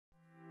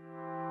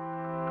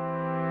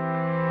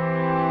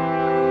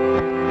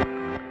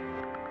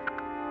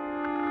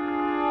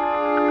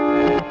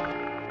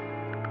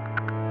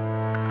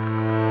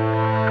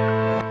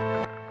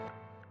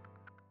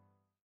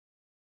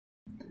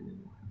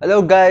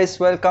Hello guys,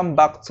 welcome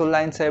back to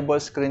Line-Sable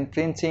Screen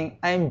Printing.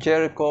 I'm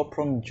Jericho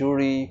from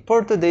Jury.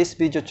 For today's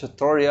video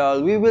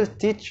tutorial, we will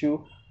teach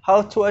you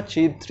how to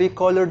achieve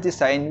 3-color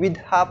design with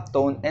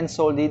halftone and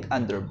solid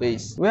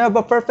underbase. We have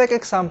a perfect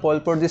example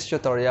for this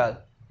tutorial.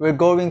 We're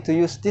going to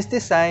use this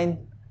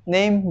design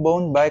named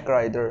Bone Bike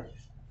Rider.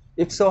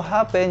 If so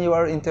happen you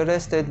are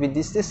interested with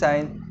this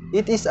design,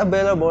 it is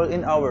available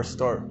in our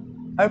store.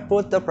 I'll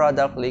put the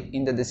product link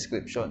in the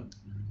description.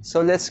 So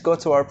let's go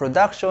to our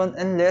production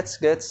and let's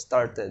get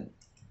started.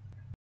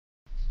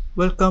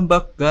 Welcome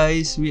back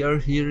guys, we are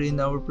here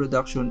in our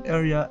production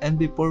area, and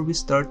before we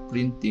start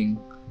printing,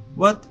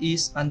 what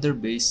is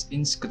underbase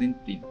in screen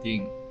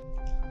printing?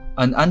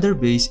 An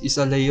underbase is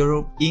a layer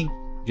of ink,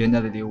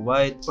 generally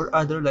white or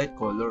other light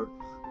color,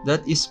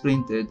 that is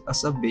printed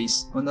as a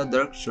base on a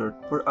dark shirt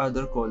for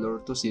other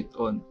color to sit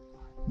on.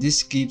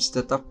 This gives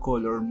the top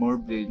color more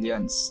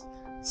brilliance.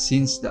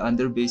 Since the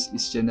underbase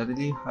is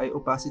generally high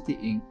opacity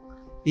ink,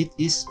 it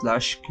is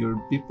flash cured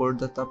before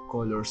the top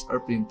colors are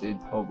printed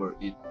over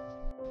it.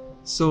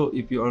 So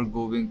if you are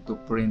going to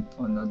print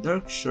on a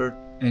dark shirt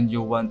and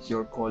you want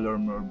your color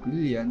more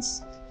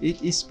brilliance,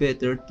 it is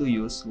better to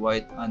use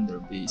white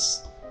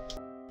underbase.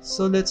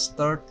 So let's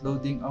start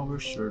loading our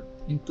shirt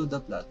into the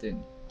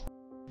platen.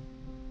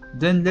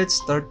 Then let's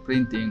start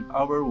printing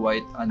our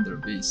white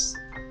underbase.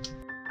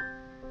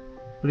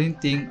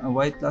 Printing a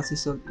white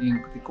plastisol ink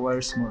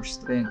requires more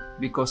strength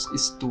because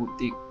it's too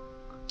thick.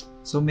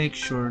 So make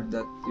sure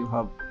that you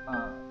have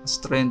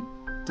strength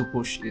to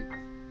push it.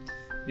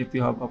 If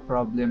you have a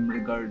problem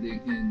regarding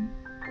in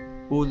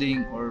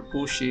pulling or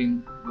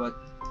pushing, what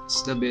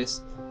is the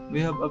best,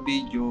 we have a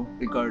video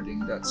regarding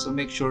that. So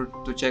make sure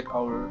to check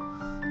our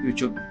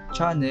YouTube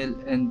channel,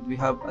 and we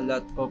have a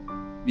lot of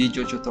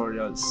video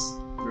tutorials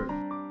there.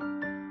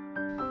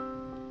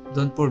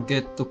 Don't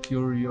forget to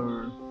cure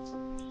your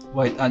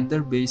white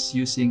underbase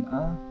using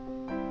a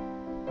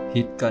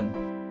heat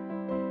gun.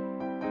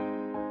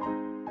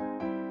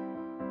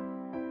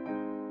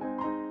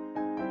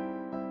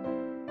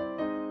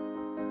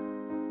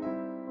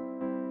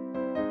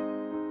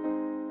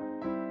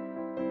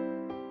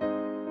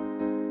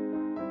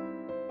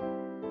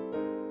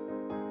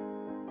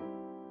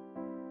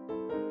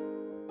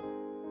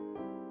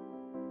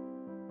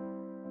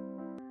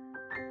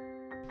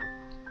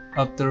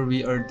 After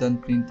we are done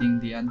printing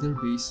the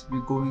underbase,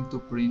 we're going to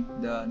print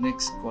the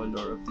next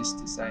color of this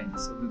design.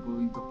 So we're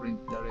going to print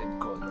the red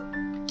color.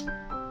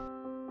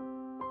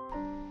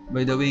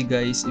 By the way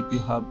guys, if you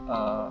have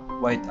a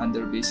white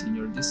underbase in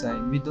your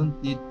design, we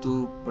don't need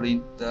to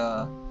print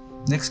the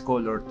next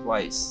color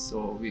twice.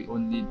 So we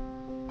only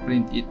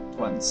print it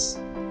once.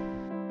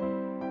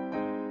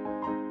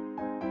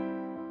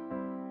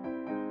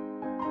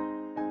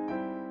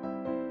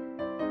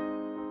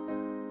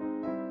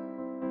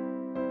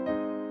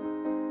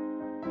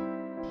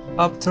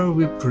 After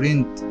we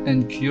print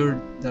and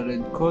cured the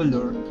red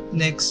color,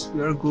 next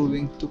we are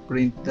going to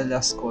print the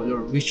last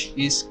color, which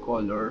is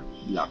color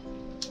black.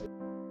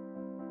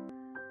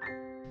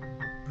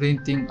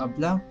 Printing a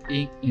blank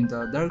ink in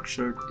the dark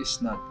shirt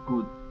is not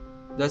good.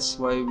 That's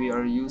why we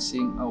are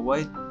using a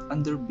white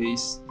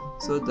underbase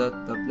so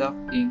that the black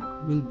ink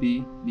will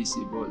be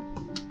visible.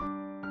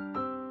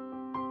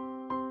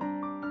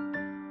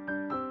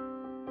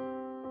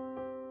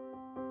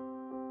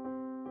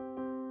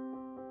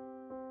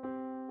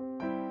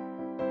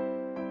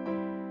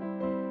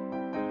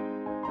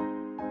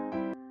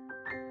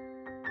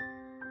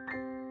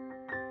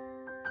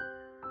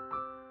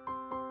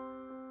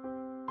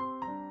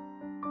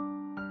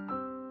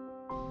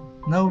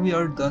 Now we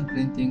are done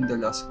printing the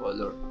last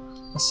color.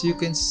 As you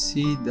can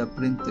see, the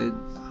printed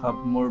have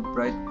more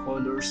bright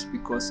colors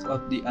because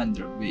of the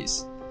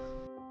underbase.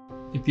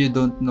 If you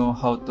don't know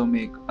how to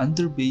make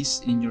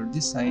underbase in your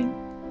design,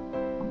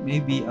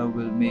 maybe I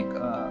will make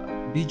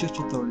a video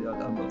tutorial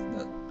about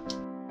that.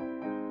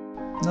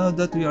 Now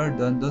that we are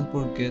done, don't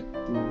forget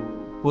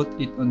to put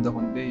it on the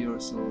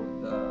conveyor so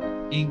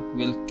the ink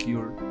will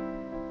cure,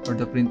 or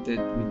the printed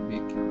will be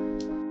cured.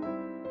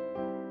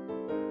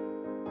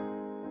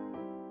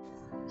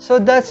 So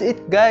that's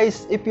it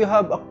guys. If you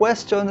have a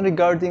question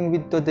regarding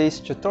with today's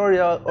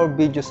tutorial or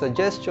video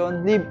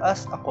suggestion, leave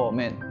us a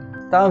comment.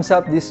 Thumbs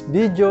up this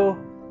video,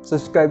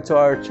 subscribe to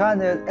our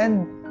channel,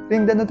 and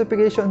ring the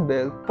notification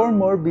bell for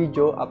more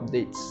video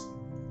updates.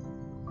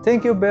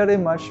 Thank you very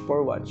much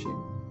for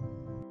watching.